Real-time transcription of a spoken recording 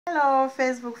Hello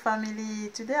Facebook family,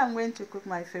 today I'm going to cook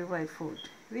my favorite food,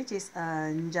 which is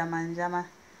njama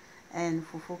and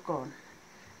fufu corn.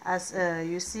 As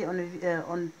you see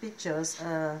on pictures,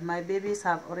 my babies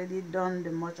have already done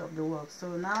the much of the work,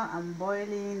 so now I'm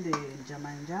boiling the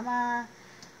njama.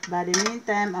 By the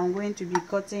meantime, I'm going to be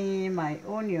cutting my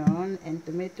onion and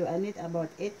tomato. I need about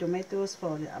 8 tomatoes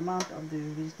for the amount of the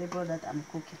vegetable that I'm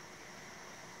cooking.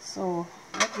 So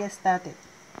let's get started.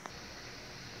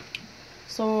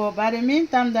 So by the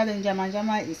meantime that the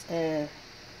njama is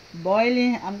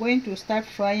boiling, I'm going to start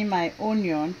frying my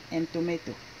onion and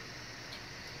tomato.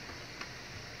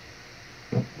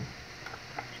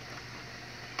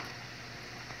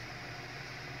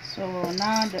 So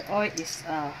now the oil is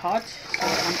hot, so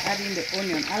I'm adding the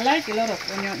onion. I like a lot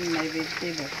of onion in my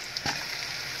vegetable.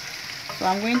 So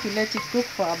I'm going to let it cook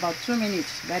for about 2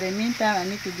 minutes. By the meantime, I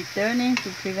need to be turning to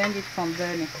prevent it from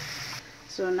burning.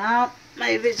 So now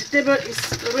my vegetable is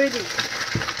ready.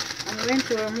 I'm going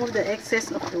to remove the excess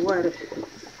of the water.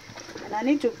 And I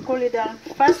need to cool it down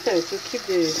faster to keep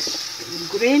the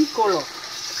green color of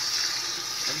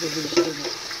the vegetable.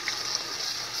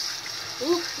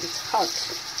 Ooh, it's hot.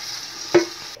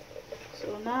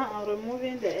 So now I'm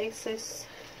removing the excess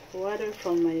water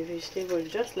from my vegetable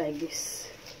just like this.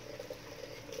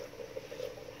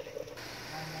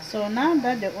 So now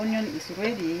that the onion is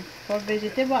ready, for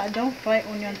vegetable I don't fry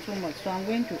onion too much, so I'm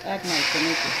going to add my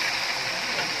tomato.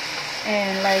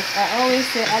 And like I always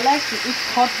say, I like to eat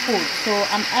hot food, so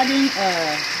I'm adding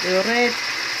the red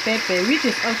pepper, which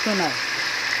is optional,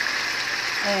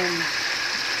 and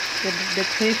the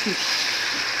crayfish,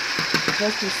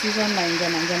 just to season my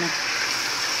njama.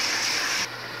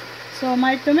 So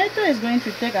my tomato is going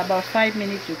to take about 5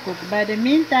 minutes to cook. By the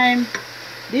meantime,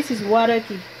 this is water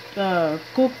to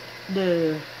cook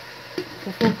the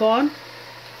fufu corn.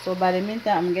 So by the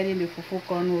meantime, I'm getting the fufu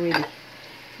corn ready.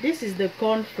 This is the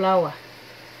corn flour.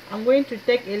 I'm going to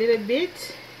take a little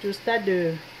bit to start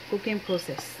the cooking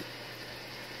process.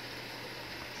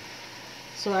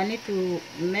 So I need to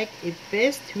make a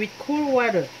paste with cool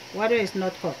water. Water is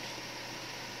not hot.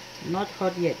 Not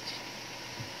hot yet.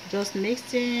 Just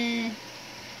mixing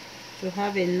to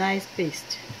have a nice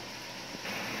paste.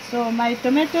 So my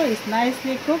tomato is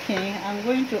nicely cooking. I'm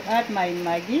going to add my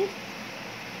Maggi.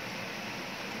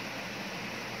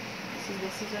 This is the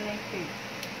seasoning cream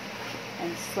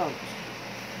and salt.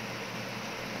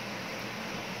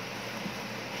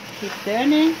 Keep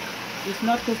turning. It's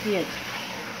not cooked yet.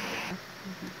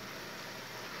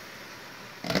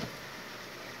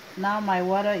 Now my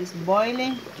water is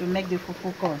boiling to make the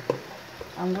fufu corn.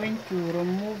 I'm going to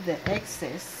remove the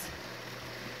excess,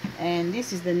 and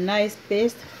this is the nice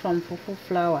paste from fufu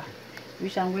flour,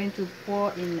 which I'm going to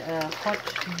pour in hot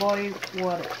boiled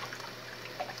water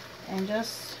and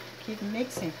just keep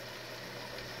mixing.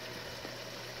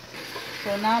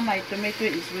 So now my tomato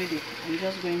is ready. I'm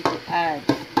just going to add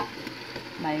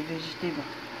my vegetable.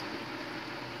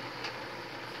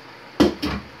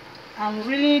 I'm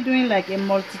really doing like a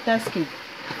multitasking,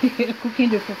 cooking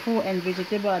the fufu and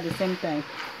vegetable at the same time.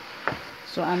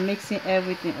 So I'm mixing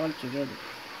everything all together.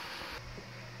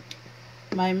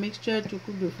 My mixture to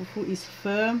cook the fufu is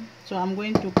firm, so I'm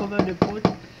going to cover the pot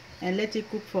and let it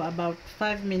cook for about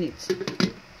 5 minutes.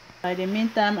 By the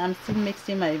meantime, I'm still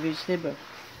mixing my vegetable.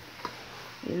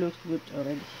 It looks good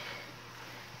already.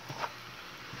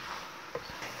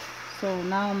 So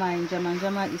now my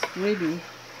njama is ready.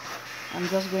 I'm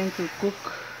just going to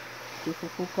cook the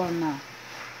fufu corn now.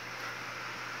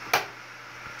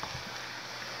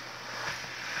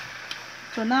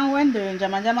 So now when the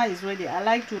njama is ready, I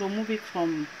like to remove it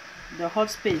from the hot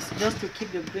space just to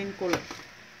keep the green color.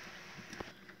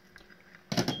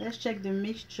 Let's check the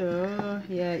mixture.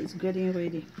 Yeah, it's getting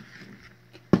ready.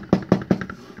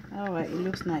 Alright, it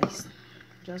looks nice.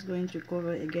 Just going to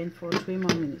cover again for 3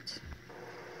 more minutes.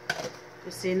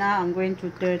 You see, now I'm going to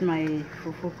turn my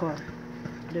fufu corn.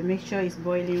 The mixture is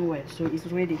boiling well, so it's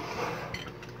ready.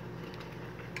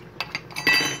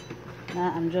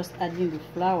 Now I'm just adding the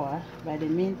flour. By the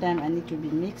meantime, I need to be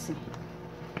mixing.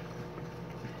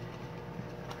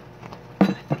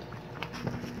 So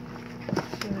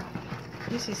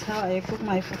this is how I cook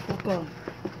my fufu corn,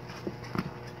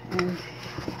 and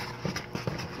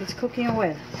it's cooking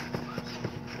well.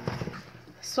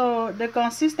 So the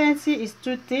consistency is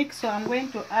too thick, so I'm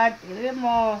going to add a little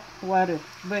more water,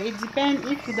 but it depends.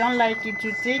 If you don't like it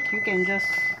too thick, you can just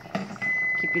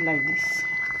keep it like this.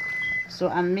 So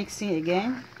I'm mixing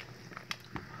again.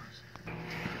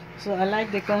 So I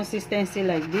like the consistency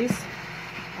like this.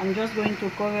 I'm just going to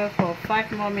cover for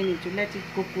 5 more minutes to let it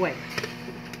cook well.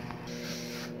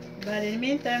 But in the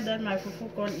meantime that my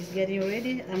fufu corn is getting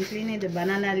ready, I'm cleaning the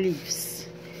banana leaves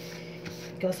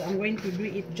because I'm going to do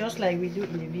it just like we do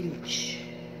in the village.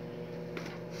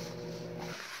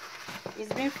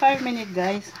 It's been 5 minutes,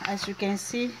 guys. As you can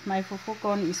see, my fufu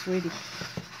corn is ready.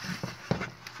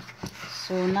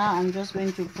 So now I'm just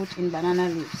going to put in banana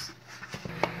leaves.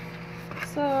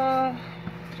 So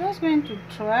just going to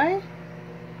try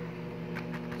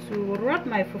to wrap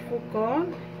my fufu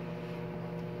corn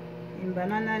in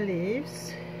banana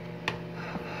leaves,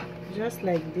 just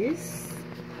like this,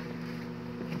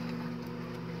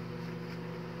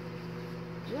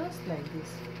 just like this.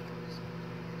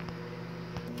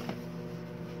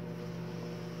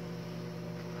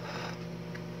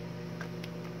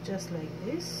 Just like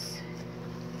this.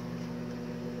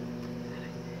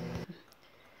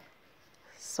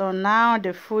 So now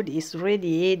the food is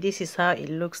ready. This is how it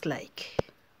looks like.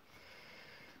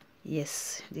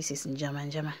 Yes, this is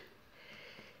njama.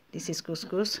 This is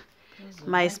couscous.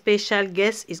 My special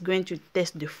guest is going to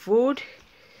test the food.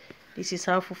 This is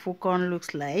how fufu corn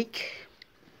looks like.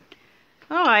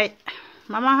 All right,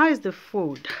 Mama, how is the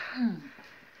food?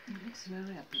 It looks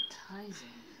very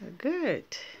appetizing. Good.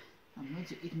 I'm going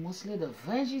to eat mostly the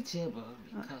vegetable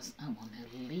because I'm on a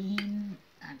lean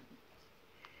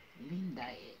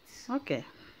diet. Okay.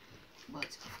 But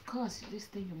of course, this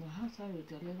thing you will have to have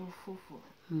with a little fufu.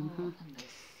 And this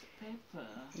pepper.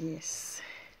 Yes.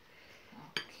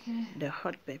 Okay. The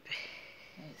hot pepper.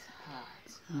 It's hot.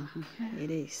 Okay. It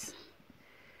is.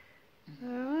 All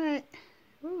right.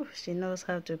 Oh, she knows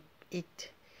how to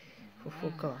eat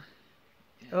fufu corn.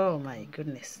 Oh my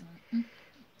goodness.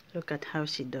 Look at how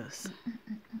she does.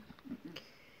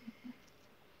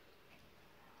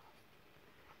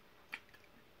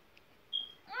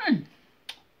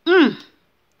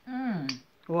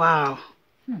 Wow.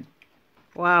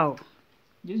 Wow.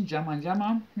 This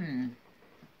jama.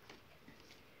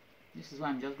 This is why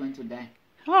I'm just going to die.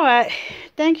 All right.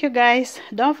 Thank you, guys.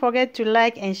 Don't forget to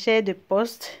like and share the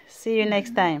post. See you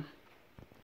next time.